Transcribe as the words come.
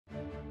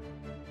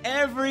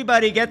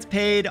Everybody gets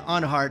paid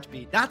on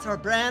Heartbeat. That's our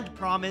brand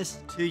promise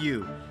to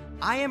you.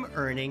 I am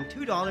earning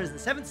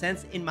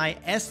 $2.07 in my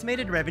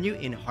estimated revenue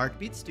in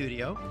Heartbeat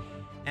Studio,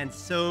 and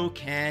so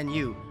can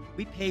you.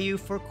 We pay you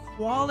for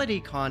quality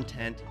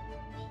content,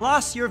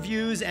 plus your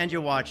views and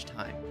your watch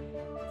time.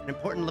 It's an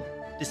important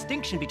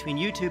distinction between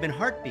YouTube and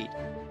Heartbeat.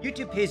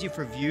 YouTube pays you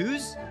for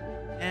views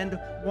and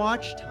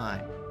watch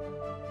time.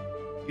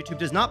 YouTube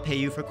does not pay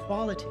you for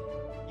quality.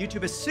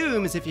 YouTube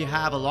assumes if you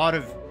have a lot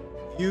of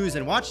views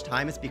and watch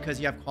time, it's because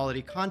you have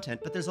quality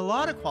content. But there's a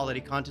lot of quality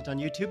content on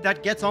YouTube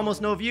that gets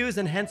almost no views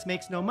and hence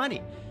makes no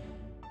money.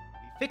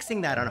 We're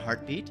fixing that on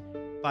Heartbeat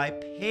by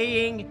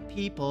paying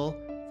people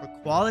for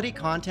quality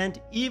content,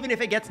 even if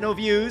it gets no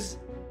views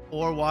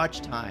or watch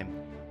time.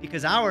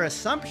 Because our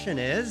assumption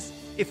is,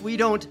 if we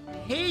don't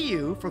pay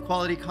you for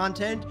quality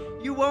content,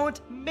 you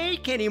won't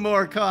make any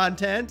more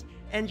content,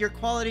 and your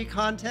quality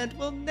content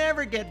will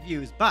never get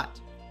views.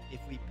 But if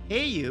we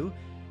pay you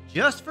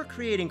just for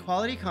creating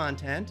quality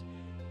content,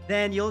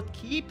 then you'll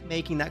keep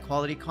making that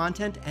quality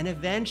content, and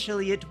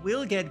eventually it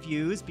will get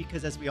views,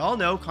 because as we all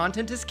know,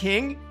 content is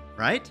king,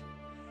 right?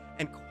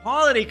 And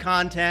quality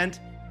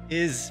content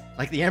is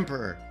like the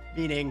emperor,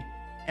 meaning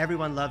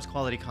everyone loves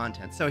quality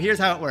content. So here's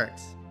how it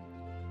works.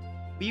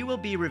 We will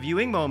be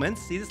reviewing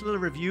moments. See this little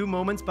review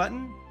moments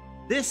button?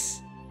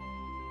 This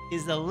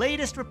is the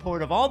latest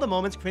report of all the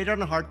moments created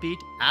on Heartbeat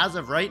as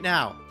of right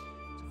now.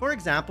 So for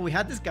example, we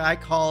had this guy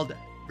called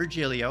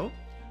Virgilio.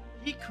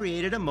 He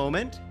created a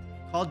moment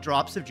called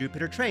Drops of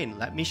Jupiter Train.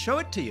 Let me show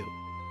it to you.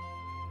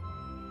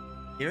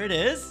 Here it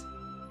is.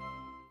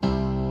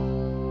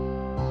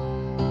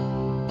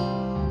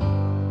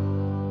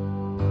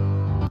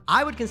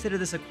 I would consider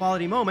this a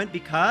quality moment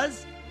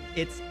because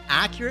it's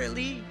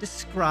accurately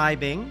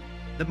describing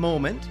the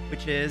moment,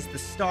 which is the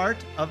start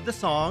of the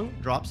song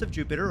Drops of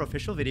Jupiter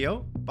official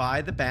video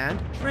by the band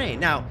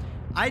Train. Now,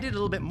 I did a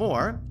little bit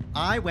more.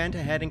 I went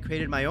ahead and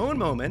created my own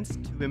moments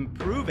to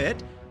improve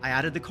it. I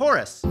added the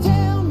chorus.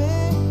 Tell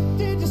me,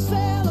 did you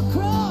sail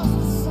across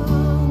the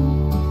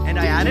sun? And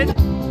I added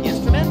the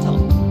instrumental.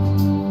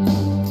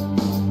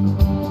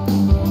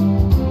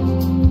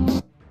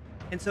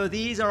 And so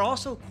these are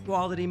also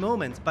quality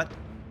moments, but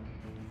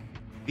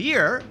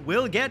Beer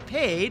will get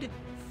paid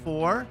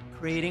for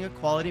creating a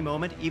quality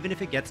moment, even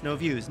if it gets no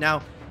views.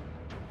 Now,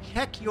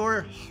 check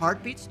your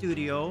Heartbeat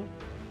Studio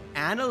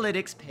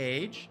analytics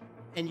page,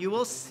 and you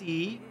will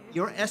see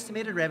your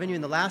estimated revenue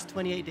in the last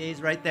 28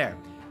 days right there.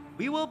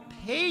 We will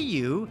pay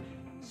you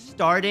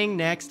starting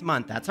next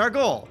month. That's our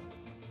goal.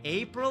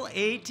 April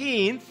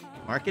 18th,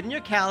 mark it in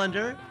your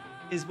calendar,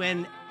 is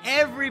when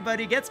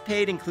everybody gets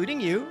paid,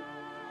 including you,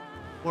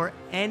 for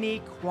any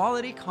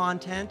quality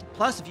content,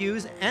 plus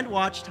views and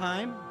watch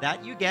time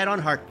that you get on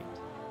Heartbeat.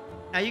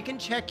 Now you can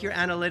check your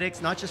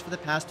analytics, not just for the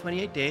past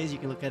 28 days, you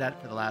can look at it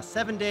for the last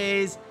 7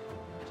 days,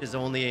 which is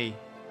only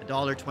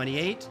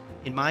 $1.28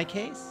 in my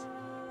case.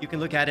 You can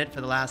look at it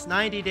for the last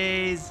 90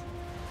 days,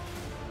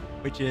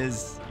 which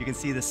is, you can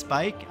see the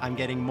spike. I'm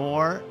getting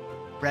more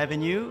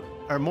revenue,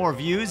 or more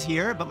views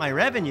here, but my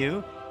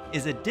revenue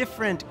is a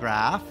different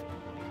graph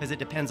because it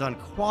depends on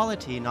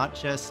quality, not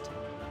just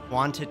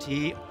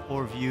quantity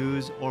or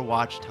views or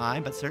watch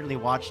time, but certainly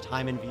watch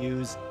time and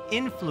views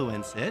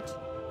influence it.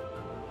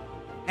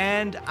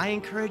 And I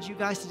encourage you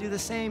guys to do the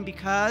same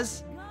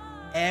because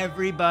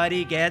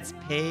everybody gets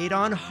paid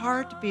on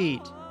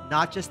Heartbeat.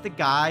 Not just the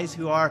guys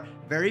who are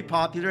very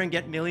popular and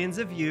get millions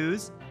of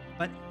views,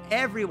 but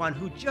everyone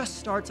who just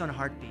starts on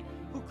Heartbeat,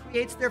 who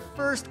creates their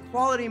first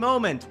quality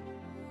moment.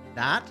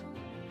 That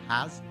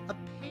has a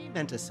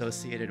payment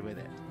associated with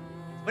it.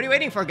 What are you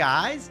waiting for,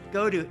 guys?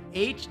 Go to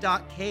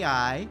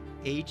h.ki,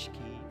 h.ki,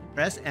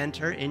 press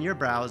enter in your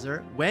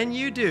browser. When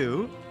you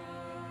do,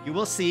 you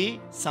will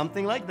see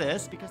something like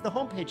this because the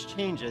homepage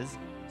changes,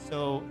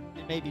 so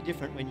it may be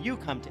different when you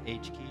come to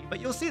h.ki, but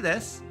you'll see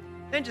this.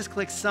 Then just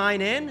click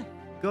sign in,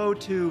 go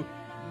to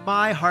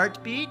My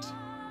Heartbeat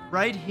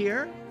right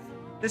here.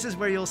 This is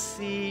where you'll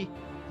see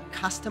a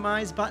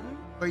customize button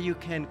where you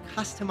can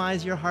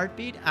customize your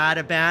Heartbeat, add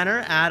a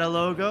banner, add a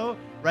logo,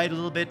 write a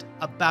little bit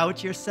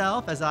about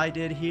yourself as I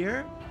did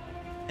here.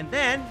 And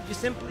then you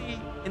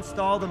simply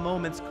install the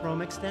Moments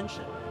Chrome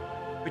extension,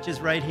 which is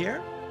right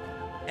here.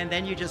 And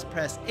then you just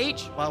press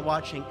H while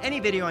watching any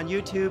video on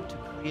YouTube to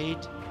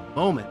create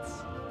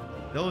moments.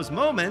 Those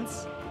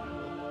moments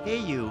will pay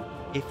you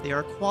if they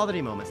are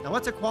quality moments. Now,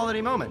 what's a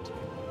quality moment?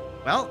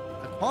 Well,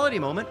 a quality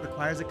moment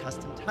requires a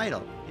custom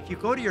title. If you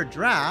go to your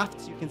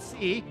drafts, you can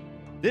see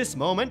this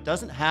moment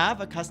doesn't have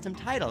a custom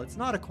title. It's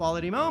not a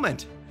quality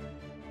moment.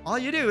 All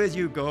you do is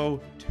you go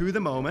to the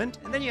moment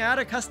and then you add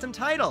a custom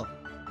title.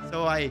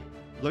 So I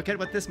look at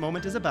what this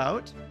moment is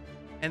about,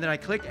 and then I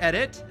click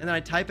edit, and then I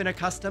type in a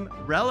custom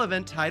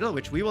relevant title,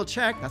 which we will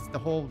check. That's the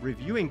whole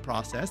reviewing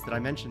process that I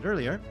mentioned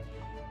earlier.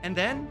 And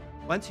then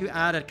once you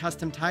add a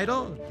custom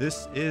title,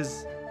 this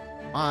is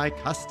my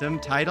custom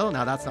title.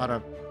 Now that's not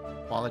a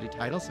quality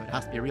title, so it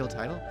has to be a real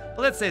title.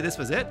 But let's say this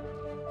was it.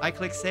 I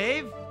click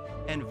save,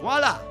 and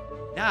voila!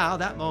 Now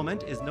that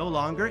moment is no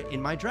longer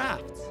in my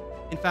drafts.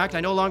 In fact,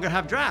 I no longer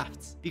have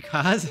drafts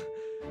because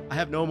I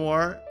have no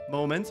more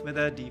moments with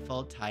a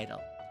default title.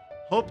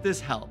 Hope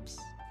this helps.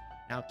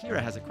 Now,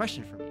 Kira has a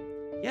question for me.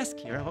 Yes,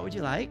 Kira, what would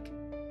you like?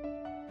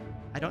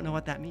 I don't know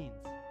what that means.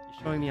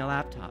 You're showing me a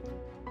laptop.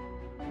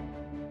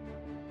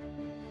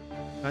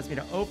 She wants me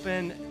to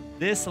open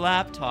this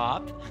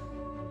laptop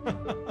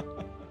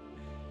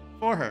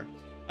for her.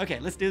 Okay,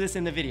 let's do this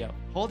in the video.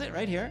 Hold it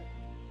right here.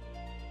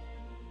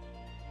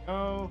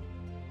 Go.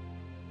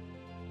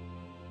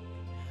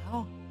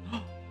 Now,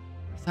 we're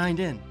signed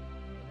in.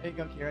 There you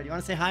go, Kira. Do you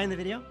want to say hi in the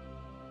video?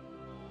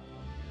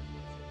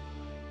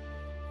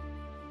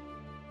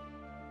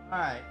 All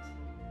right.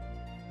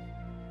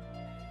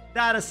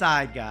 That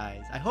aside,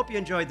 guys, I hope you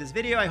enjoyed this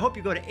video. I hope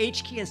you go to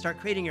h.ki and start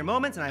creating your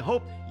moments, and I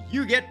hope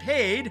you get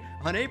paid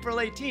on April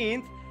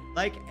 18th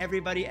like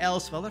everybody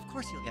else. Well, of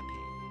course you'll get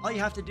paid. All you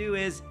have to do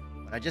is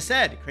what I just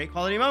said, create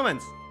quality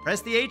moments.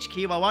 Press the H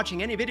key while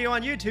watching any video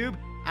on YouTube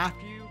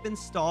after you've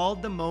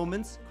installed the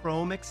Moments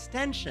Chrome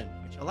extension,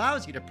 which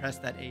allows you to press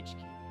that H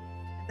key.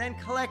 And then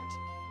collect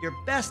your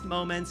best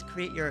moments,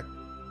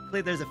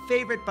 there's a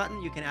favorite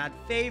button. You can add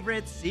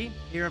favorites. See,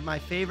 here are my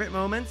favorite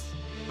moments,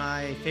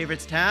 my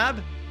favorites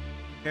tab,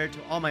 compared to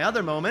all my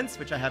other moments,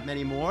 which I have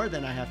many more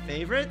than I have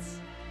favorites.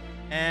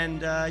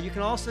 And you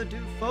can also do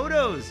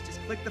photos. Just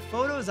click the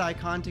photos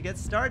icon to get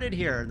started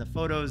here, and the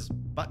photos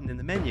button in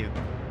the menu.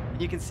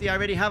 And you can see I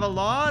already have a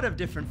lot of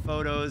different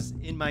photos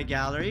in my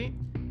gallery.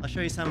 I'll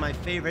show you some of my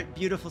favorite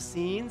beautiful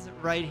scenes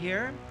right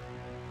here.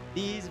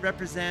 These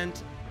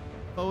represent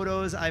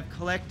photos I've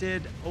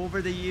collected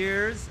over the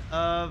years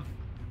of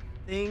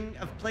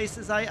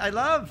places I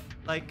love,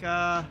 like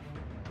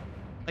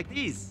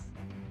these.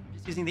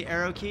 Just using the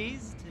arrow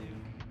keys to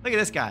look at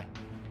this guy.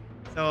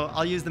 So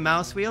I'll use the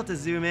mouse wheel to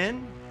zoom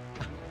in.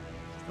 Just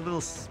a little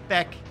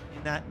speck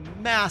in that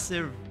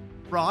massive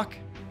rock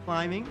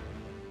climbing.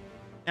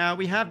 Now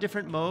we have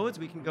different modes.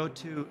 We can go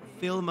to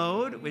fill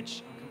mode,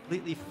 which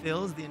completely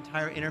fills the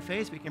entire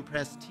interface. We can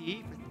press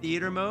T for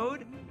theater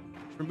mode,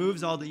 which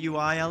removes all the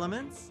UI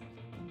elements.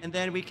 And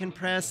then we can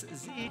press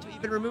Z to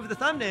even remove the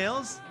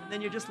thumbnails. And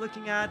then you're just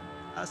looking at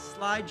a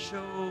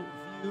slideshow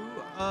view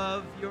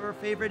of your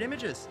favorite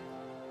images.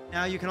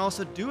 Now you can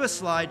also do a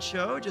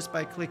slideshow just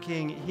by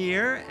clicking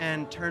here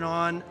and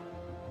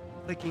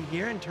clicking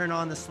here and turn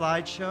on the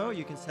slideshow.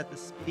 You can set the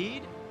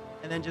speed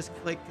and then just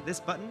click this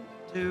button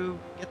to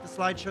get the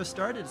slideshow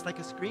started. It's like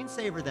a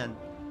screensaver then.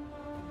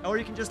 Or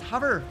you can just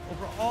hover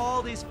over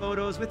all these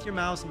photos with your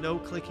mouse, no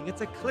clicking. It's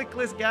a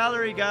clickless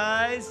gallery,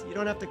 guys. You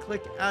don't have to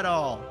click at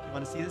all. If you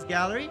want to see this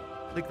gallery?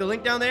 Click the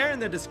link down there in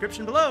the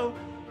description below.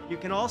 You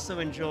can also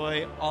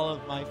enjoy all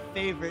of my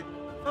favorite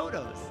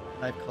photos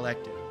that I've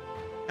collected.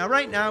 Now,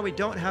 right now, we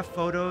don't have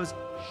photos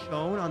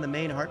shown on the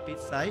main Heartbeat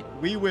site.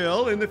 We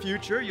will in the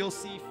future. You'll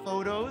see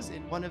photos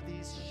in one of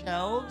these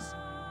shelves.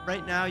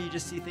 Right now, you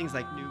just see things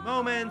like new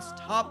moments,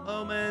 top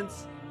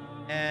moments,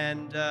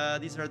 and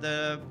these are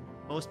the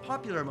most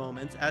popular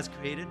moments as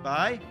created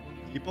by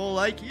people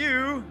like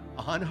you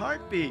on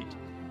Heartbeat.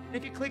 And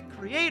if you click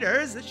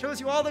creators, it shows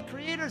you all the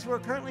creators who are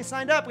currently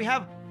signed up. We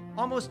have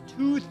almost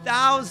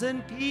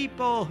 2,000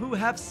 people who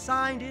have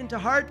signed into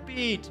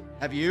Heartbeat.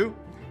 Have you?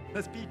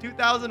 Must be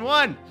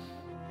 2001.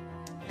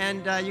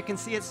 And you can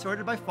see it's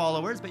sorted by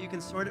followers, but you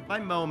can sort it by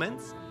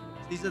moments. So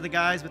these are the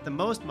guys with the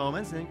most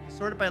moments, and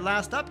sort it by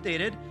last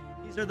updated.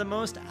 These are the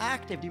most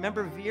active. Do you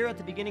remember Veer at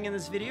the beginning of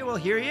this video? Well,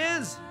 here he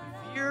is.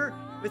 Veer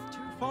with 2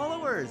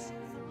 followers.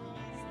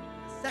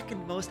 He's the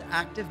second most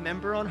active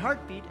member on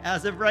Heartbeat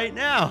as of right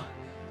now.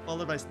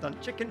 Followed by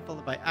Stunt Chicken,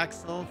 followed by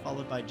Axel,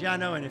 followed by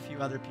Jano, and a few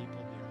other people here.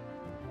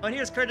 Oh, and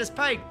here's Curtis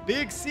Pike,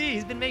 Big C.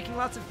 He's been making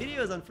lots of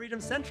videos on Freedom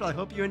Central. I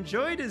hope you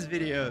enjoyed his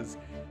videos.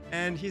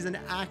 And he's an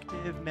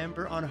active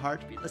member on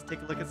Heartbeat. Let's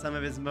take a look at some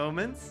of his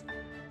moments.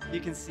 You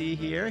can see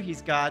here,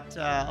 he's got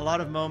a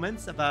lot of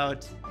moments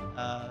about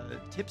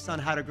tips on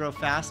how to grow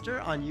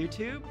faster on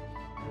YouTube.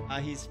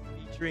 He's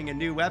featuring a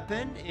new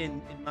weapon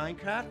in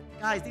Minecraft.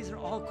 Guys, these are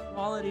all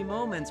quality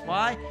moments.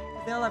 Why?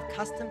 They all have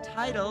custom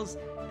titles,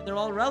 and they're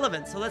all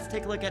relevant. So let's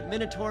take a look at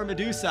Minotaur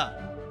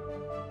Medusa.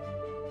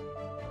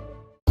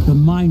 The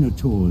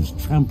Minotaur's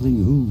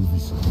trampling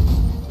hooves.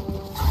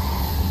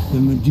 The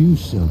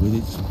Medusa with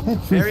its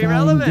petrifying Very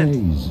relevant.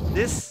 gaze.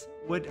 This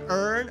would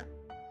earn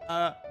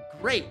a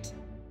great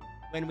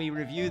when we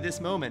review this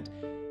moment.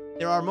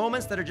 There are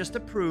moments that are just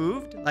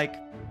approved, like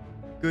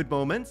good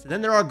moments. And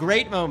then there are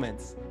great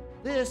moments.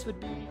 This would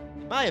be,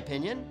 in my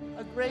opinion,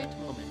 a great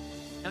moment.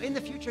 Now, in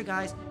the future,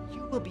 guys,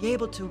 you will be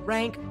able to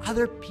rank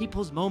other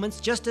people's moments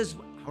just as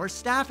our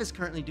staff is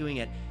currently doing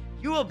it.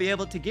 You will be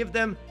able to give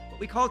them what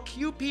we call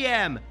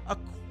QPM, a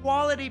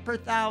quality per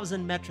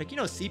thousand metric. You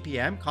know,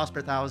 CPM, cost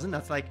per thousand.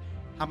 That's like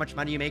how much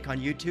money you make on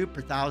YouTube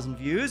per thousand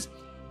views.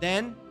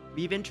 Then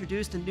we've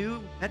introduced a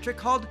new metric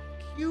called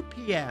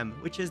QPM,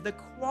 which is the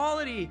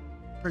quality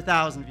per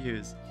thousand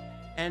views.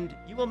 And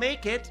you will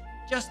make it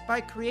just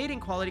by creating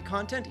quality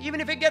content,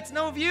 even if it gets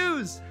no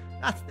views.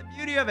 That's the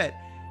beauty of it.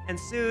 And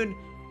soon,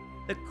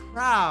 the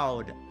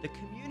crowd, the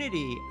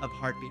community of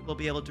Heartbeat will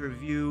be able to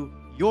review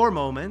your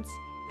moments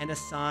and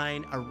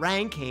assign a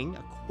ranking,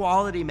 a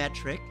quality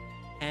metric,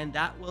 and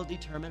that will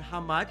determine how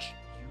much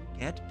you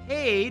get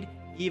paid,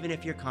 even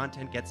if your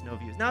content gets no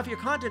views. Now, if your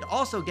content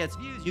also gets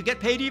views, you get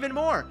paid even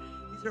more.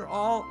 These are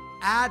all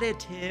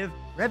additive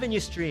revenue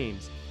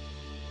streams.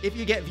 If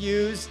you get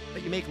views,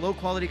 but you make low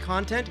quality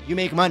content, you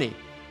make money.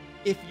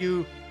 If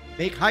you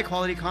make high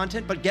quality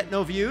content, but get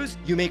no views,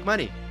 you make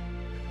money.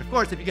 Of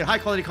course, if you get high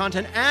quality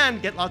content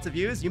and get lots of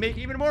views, you make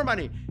even more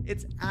money.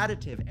 It's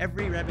additive.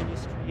 Every revenue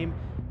stream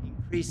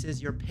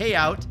increases your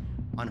payout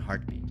on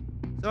Heartbeat.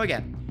 So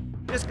again,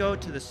 just go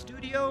to the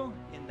studio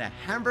in the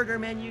hamburger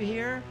menu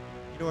here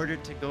in order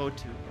to go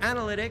to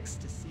analytics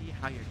to see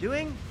how you're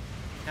doing.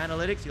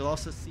 Analytics, you'll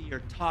also see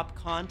your top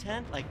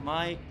content. Like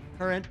my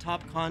current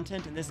top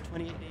content in this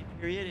 28-day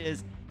period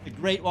is the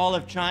Great Wall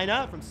of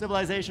China from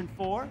Civilization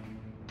 4.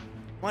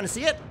 Want to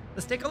see it?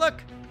 Let's take a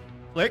look.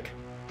 Click.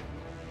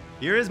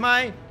 Here is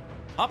my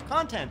top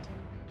content.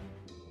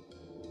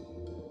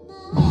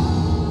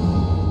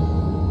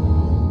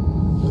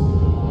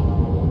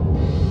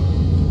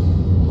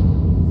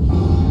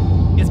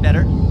 Gets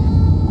better.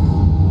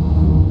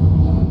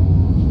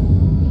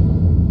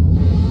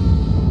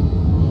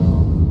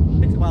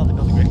 Takes a while to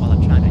build the Great Wall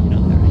of China, you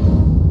know that, right?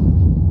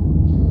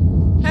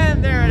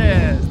 And there it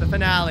is, the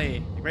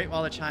finale, the Great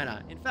Wall of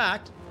China. In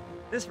fact,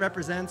 this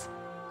represents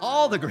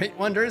all the great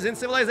wonders in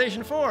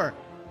Civilization 4.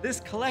 This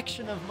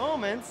collection of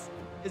moments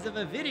is of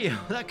a video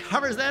that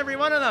covers every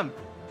one of them.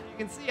 You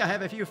can see I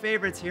have a few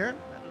favorites here.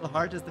 That little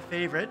heart is the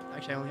favorite.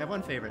 Actually, I only have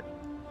one favorite.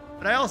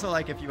 But I also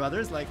like a few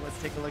others, like let's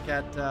take a look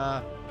at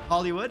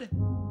Hollywood.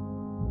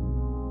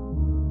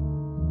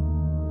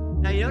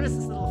 Now you notice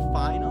this little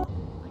final?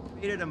 I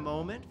created a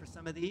moment for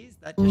some of these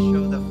that just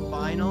show the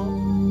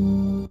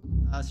final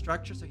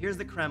structure. So here's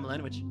the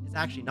Kremlin, which is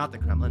actually not the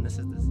Kremlin. This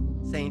is this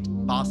St.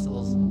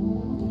 Basil's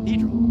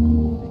Cathedral.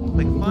 If you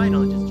click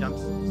final, it just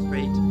jumps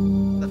straight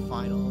to the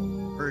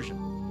final version.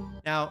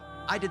 Now,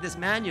 I did this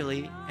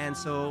manually, and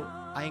so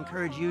I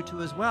encourage you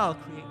to as well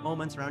create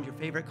moments around your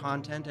favorite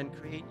content and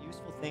create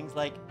useful things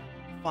like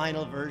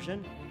final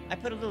version. I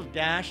put a little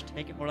dash to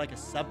make it more like a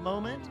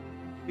sub-moment.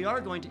 We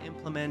are going to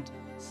implement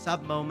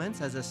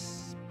sub-moments as a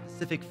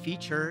specific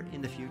feature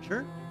in the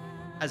future,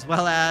 as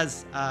well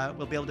as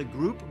we'll be able to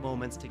group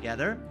moments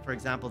together. For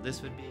example,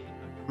 this would be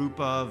a group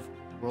of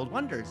world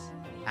wonders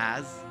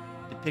as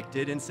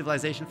depicted in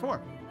Civilization 4.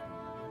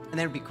 And then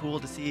it'd be cool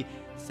to see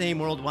the same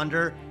world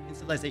wonder in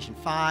Civilization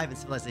 5 and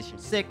Civilization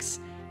 6,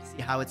 to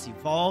see how it's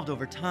evolved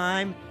over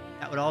time.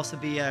 That would also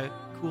be a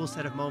cool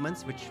set of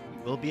moments, which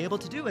we will be able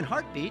to do in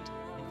Heartbeat.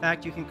 In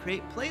fact, you can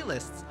create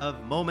playlists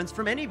of moments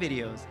from any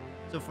videos.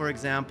 So for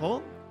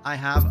example, I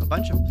have a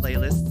bunch of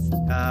playlists,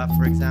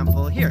 for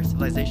example, here,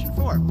 Civilization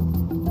 4.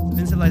 So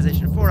in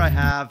Civilization 4, I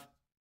have...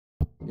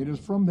 It is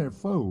from their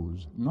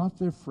foes, not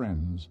their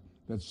friends,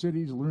 that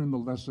cities learn the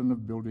lesson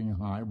of building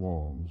high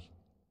walls.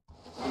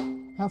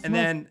 And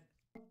then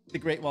the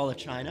Great Wall of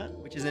China,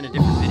 which is in a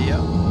different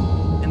video.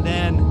 And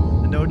then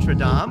the Notre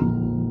Dame,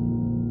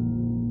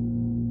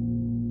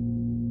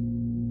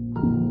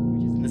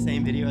 which is in the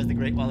same video as the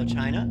Great Wall of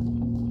China.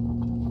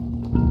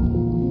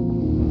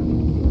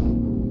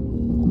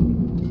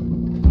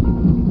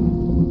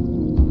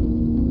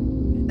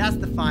 And that's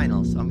the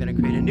final. So I'm going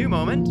to create a new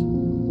moment.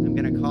 I'm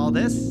going to call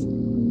this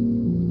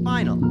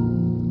final.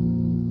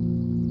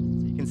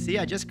 So you can see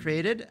I just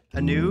created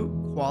a new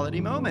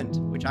quality moment,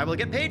 which I will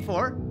get paid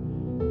for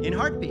in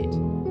Heartbeat.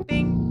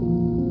 Bing!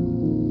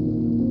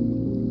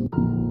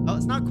 Oh,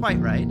 it's not quite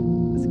right.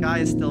 The sky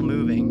is still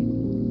moving.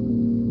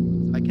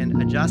 So I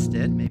can adjust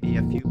it, maybe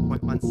a few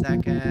 0.1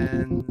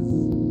 seconds.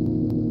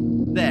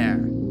 There.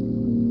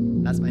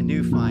 That's my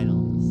new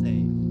final save.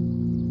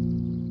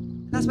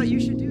 And that's what you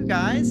should do,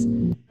 guys.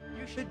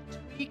 You should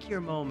tweak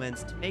your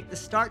moments to make the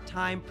start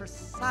time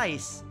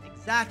precise,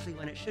 exactly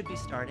when it should be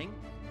starting.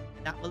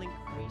 That will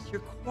increase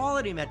your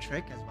quality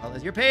metric as well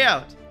as your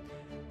payout.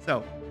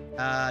 So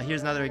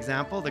here's another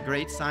example, the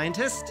Great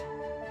Scientist.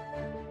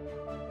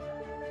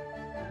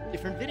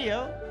 Different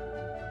video.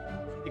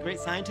 The Great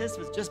Scientist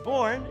was just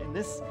born in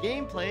this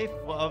gameplay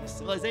of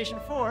Civilization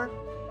 4,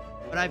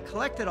 but I've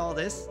collected all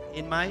this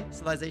in my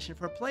Civilization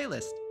 4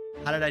 playlist.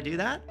 How did I do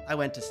that? I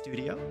went to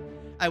Studio,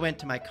 I went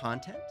to my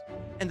content,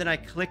 and then I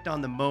clicked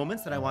on the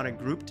moments that I want to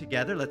group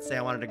together. Let's say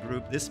I wanted to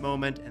group this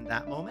moment and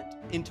that moment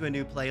into a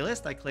new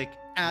playlist. I click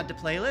Add to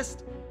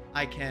Playlist.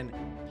 I can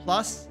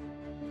plus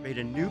create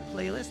a new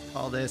playlist,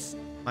 call this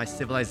my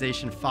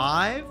Civilization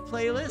 5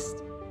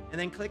 playlist, and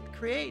then click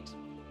Create.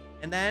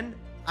 And then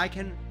I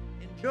can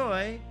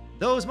enjoy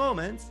those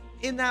moments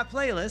in that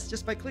playlist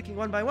just by clicking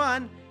one by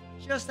one,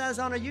 just as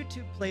on a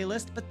YouTube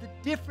playlist. But the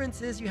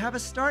difference is you have a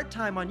start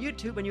time on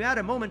YouTube. When you add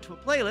a moment to a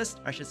playlist,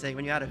 or I should say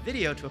when you add a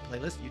video to a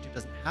playlist, YouTube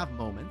doesn't have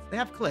moments. They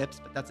have clips,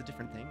 but that's a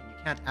different thing.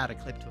 You can't add a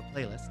clip to a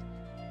playlist.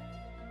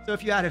 So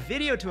if you add a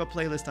video to a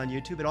playlist on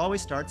YouTube, it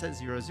always starts at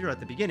 00 at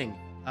the beginning.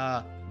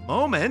 A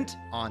moment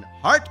on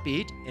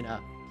Heartbeat in a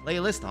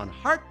playlist on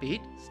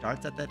Heartbeat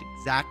starts at that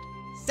exact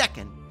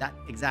second, that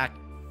exact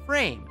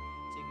frame.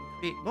 So you can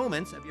create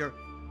moments of your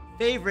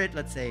favorite,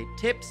 let's say,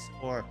 tips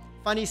or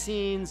funny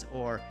scenes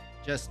or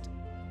just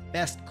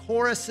best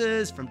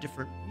choruses from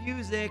different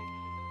music.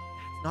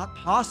 That's not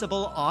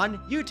possible on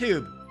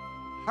YouTube.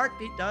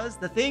 Heartbeat does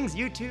the things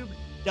YouTube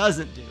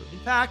doesn't do. In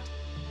fact,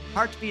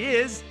 Heartbeat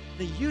is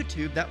the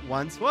YouTube that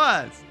once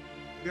was.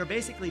 We are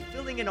basically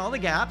filling in all the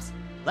gaps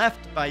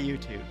left by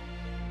YouTube.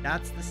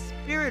 That's the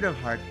spirit of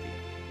Heartbeat.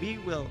 We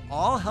will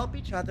all help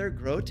each other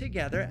grow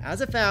together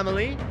as a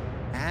family,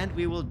 and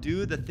we will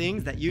do the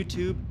things that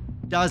YouTube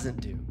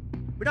doesn't do.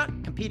 We're not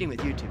competing with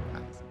YouTube,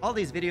 guys. All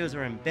these videos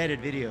are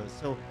embedded videos,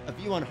 so a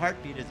view on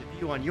Heartbeat is a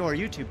view on your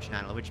YouTube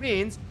channel, which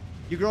means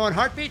you grow on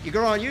Heartbeat, you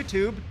grow on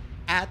YouTube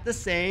at the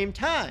same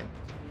time.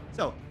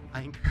 So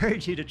I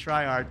encourage you to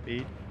try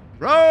Heartbeat.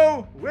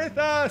 Grow with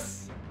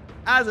us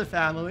as a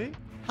family,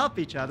 help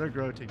each other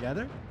grow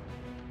together,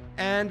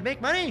 and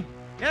make money.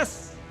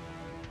 Yes,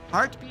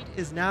 Heartbeat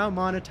is now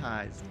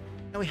monetized.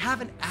 Now we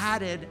haven't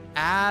added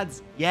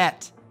ads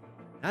yet.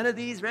 None of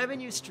these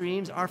revenue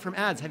streams are from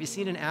ads. Have you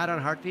seen an ad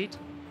on Heartbeat?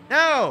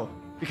 No,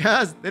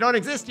 because they don't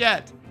exist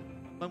yet.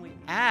 When we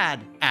add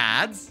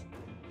ads,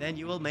 then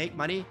you will make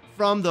money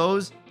from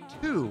those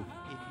too,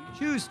 if you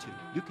choose to.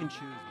 You can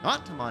choose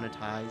not to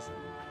monetize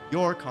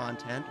your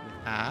content with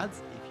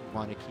ads if you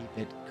want to keep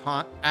it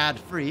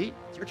ad-free.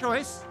 It's your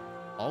choice.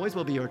 Always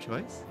will be your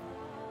choice.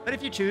 But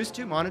if you choose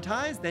to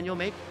monetize, then you'll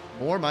make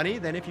more money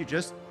than if you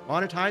just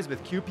monetize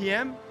with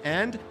QPM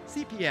and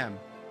CPM,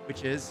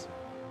 which is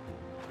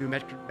two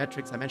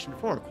metrics I mentioned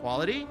before,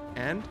 quality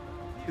and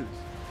views.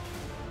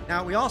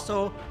 Now, we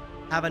also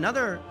have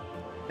another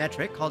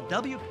metric called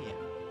WPM.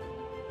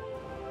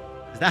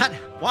 Is that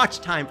watch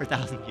time per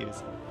 1,000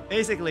 views?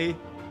 Basically,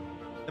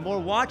 the more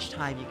watch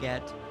time you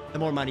get, the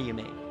more money you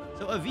make.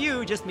 So a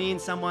view just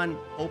means someone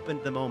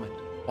opened the moment.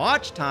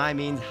 Watch time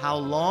means how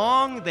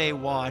long they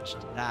watched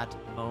that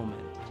moment,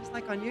 just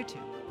like on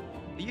YouTube.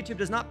 But YouTube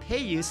does not pay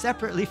you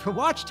separately for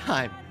watch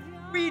time.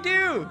 We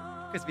do,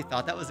 because we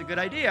thought that was a good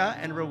idea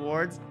and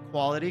rewards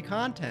quality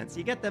content. So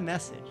you get the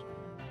message.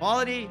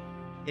 Quality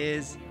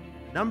is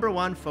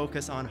 #1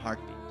 focus on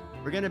Heartbeat.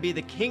 We're going to be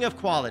the king of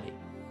quality.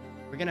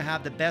 We're going to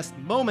have the best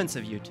moments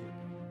of YouTube,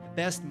 the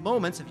best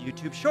moments of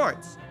YouTube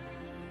Shorts,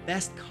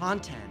 best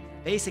content,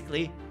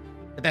 basically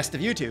the best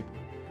of YouTube.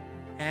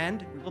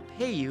 And we will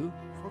pay you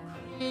for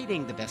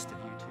creating the best of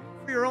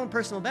YouTube for your own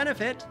personal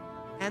benefit,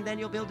 and then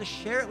you'll be able to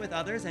share it with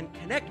others and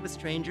connect with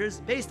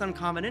strangers based on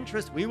common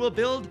interests. We will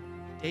build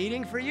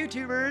dating for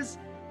YouTubers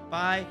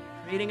by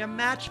creating a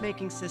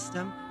matchmaking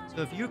system.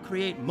 So if you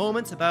create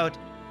moments about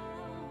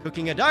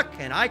cooking a duck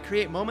and I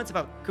create moments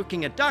about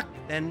cooking a duck,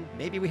 then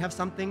maybe we have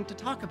something to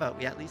talk about.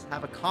 We at least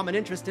have a common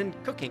interest in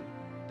cooking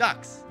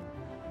ducks.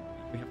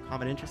 We have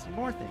common interest in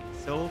more things.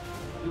 So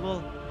we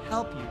will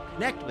help you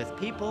connect with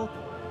people,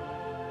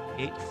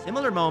 create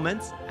similar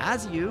moments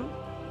as you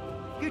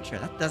in the future.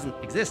 That doesn't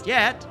exist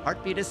yet.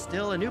 Heartbeat is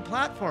still a new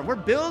platform. We're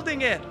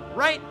building it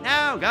right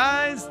now,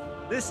 guys.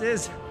 This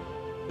is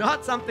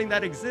not something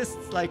that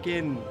exists like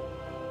in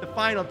the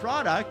final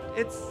product.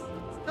 It's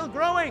still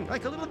growing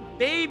like a little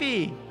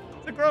baby.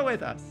 So grow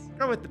with us.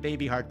 Grow with the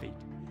baby Heartbeat.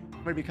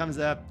 When it becomes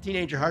a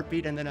teenager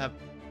Heartbeat and then a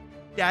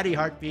daddy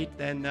Heartbeat,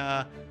 then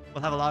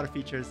we'll have a lot of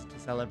features to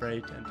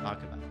celebrate and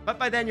talk about. But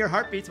by then, your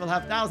Heartbeats will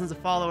have thousands of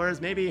followers,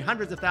 maybe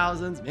hundreds of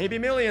thousands, maybe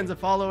millions of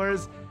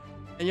followers,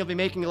 and you'll be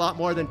making a lot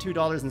more than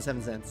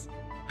 $2.07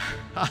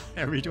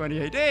 every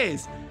 28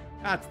 days.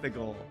 That's the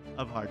goal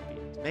of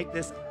Heartbeat. To make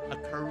this a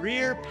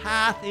career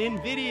path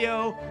in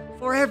video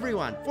for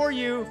everyone, for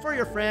you, for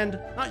your friend,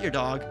 not your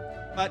dog,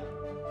 but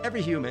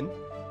every human,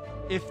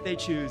 if they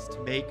choose to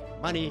make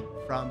money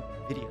from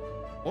video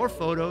or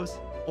photos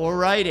or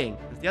writing.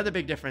 That's the other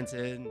big difference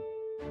in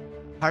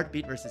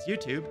Heartbeat versus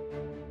YouTube.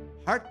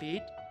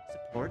 Heartbeat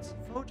supports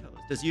photos.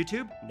 Does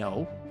YouTube?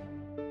 No.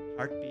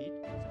 Heartbeat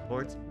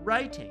supports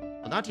writing.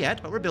 Well, not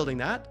yet, but we're building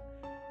that.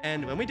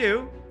 And when we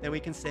do, then we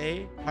can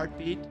say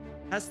Heartbeat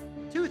has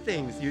two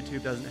things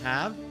YouTube doesn't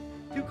have,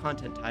 two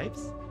content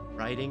types,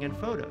 writing and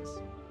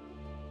photos.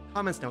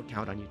 Comments don't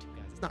count on YouTube,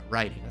 guys. It's not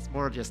writing. That's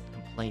more of just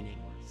complaining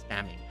or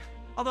spamming.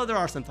 Although there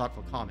are some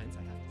thoughtful comments,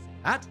 I have to say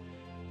that.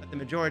 But the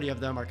majority of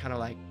them are kind of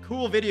like,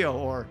 cool video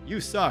or you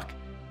suck.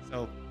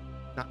 So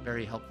not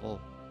very helpful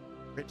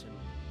written,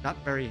 not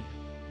very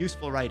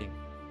useful writing.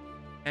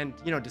 And,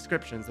 you know,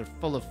 descriptions, they're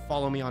full of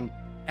follow me on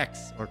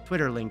X or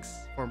Twitter links,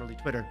 formerly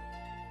Twitter.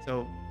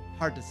 So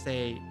hard to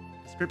say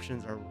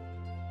descriptions are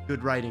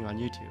good writing on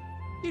YouTube.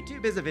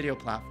 YouTube is a video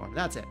platform,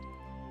 that's it.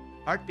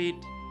 Heartbeat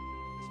is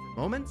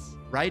for moments,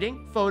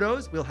 writing,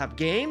 photos. We'll have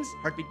games,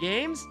 Heartbeat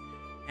games,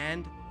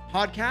 and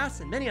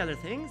podcasts and many other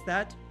things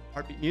that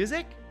Heartbeat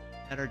music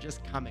that are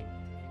just coming.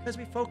 Because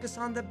we focus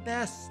on the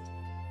best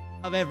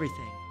of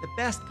everything, the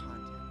best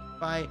content,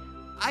 by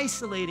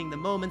isolating the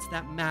moments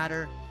that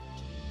matter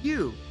to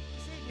you,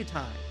 to save you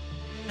time,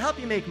 to help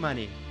you make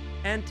money,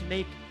 and to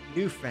make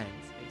new friends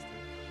based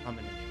on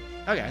common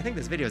interests. Okay, I think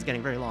this video is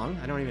getting very long.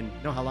 I don't even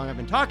know how long I've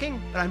been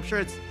talking, but I'm sure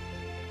it's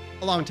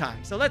a long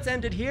time. So let's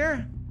end it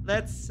here.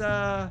 Let's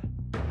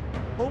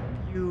hope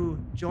you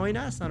join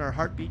us on our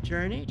Heartbeat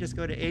journey. Just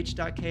go to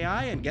h.ki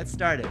and get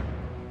started.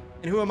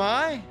 And who am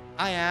I?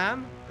 I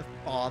am the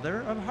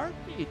father of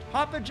Heartbeat,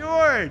 Papa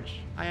George.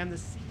 I am the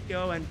CEO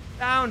CEO and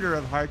founder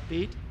of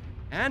Heartbeat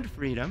and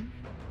Freedom,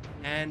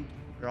 and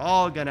we're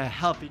all gonna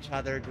help each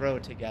other grow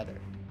together.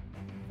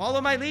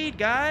 Follow my lead,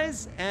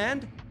 guys,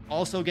 and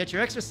also get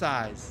your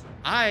exercise.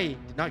 I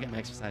did not get my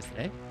exercise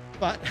today,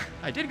 but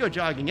I did go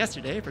jogging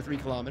yesterday for 3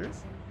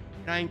 kilometers,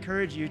 and I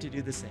encourage you to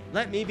do the same.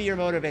 Let me be your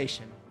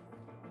motivation.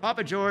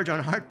 Papa George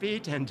on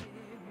Heartbeat, and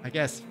I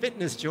guess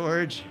Fitness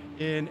George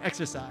in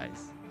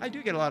exercise. I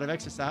do get a lot of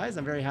exercise.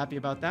 I'm very happy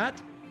about that.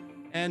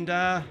 And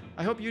I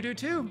hope you do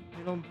too.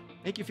 It'll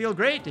make you feel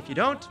great. If you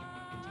don't,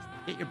 just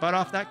get your butt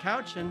off that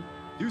couch and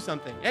do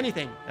something,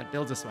 anything that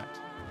builds a sweat.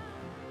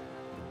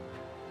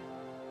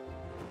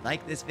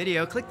 Like this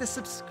video, click the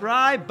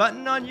subscribe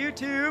button on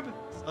YouTube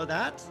so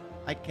that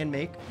I can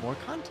make more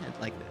content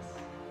like this.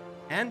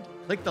 And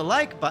click the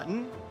like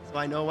button so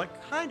I know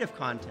what kind of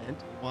content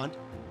you want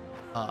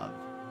of.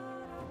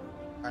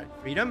 All right,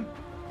 Freedom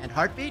and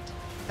Heartbeat,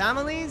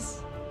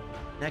 families,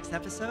 next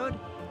episode,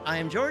 I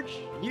am George,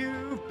 and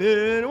you've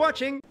been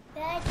watching.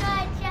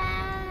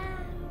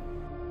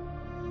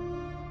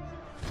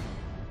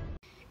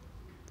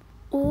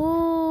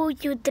 Ooh,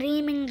 you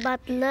dreaming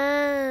about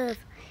love.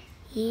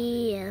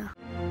 Yeah.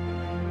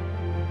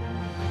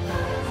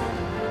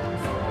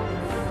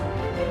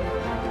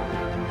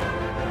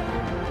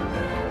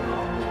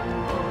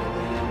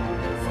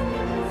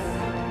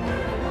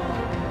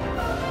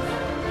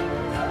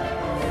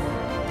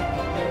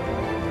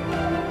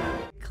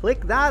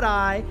 Click that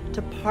I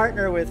to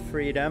partner with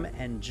Freedom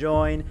and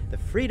join the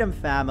Freedom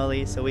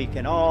family so we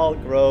can all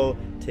grow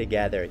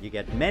together. You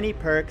get many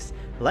perks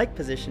like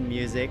position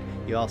music.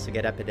 You also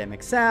get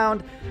Epidemic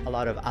Sound, a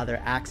lot of other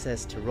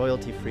access to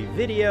royalty-free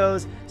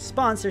videos,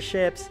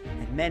 sponsorships,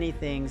 and many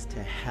things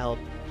to help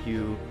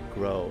you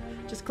grow.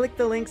 Just click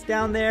the links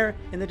down there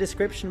in the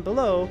description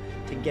below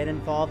to get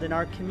involved in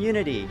our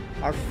community,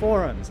 our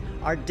forums,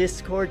 our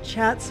Discord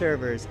chat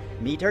servers,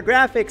 meet our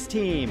graphics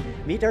team,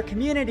 meet our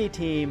community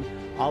team,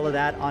 all of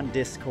that on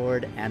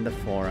Discord and the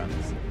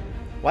forums.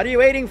 What are you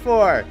waiting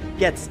for?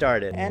 Get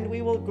started. And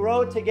we will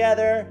grow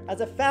together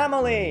as a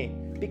family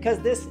because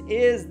this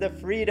is the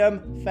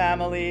Freedom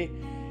family.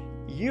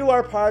 You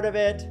are part of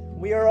it,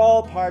 we are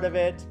all part of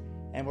it,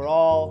 and we're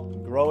all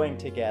growing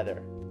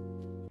together.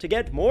 To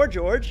get more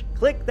George,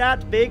 click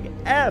that big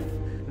F.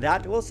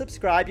 That will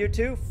subscribe you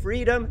to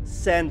Freedom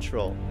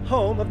Central,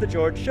 home of The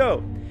George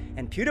Show.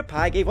 And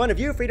PewDiePie gave one of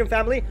you, Freedom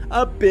Family,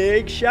 a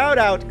big shout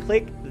out.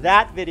 Click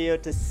that video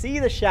to see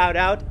the shout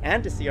out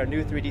and to see our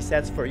new 3D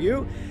sets for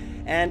you.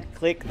 And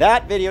click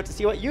that video to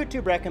see what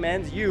YouTube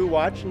recommends you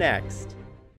watch next.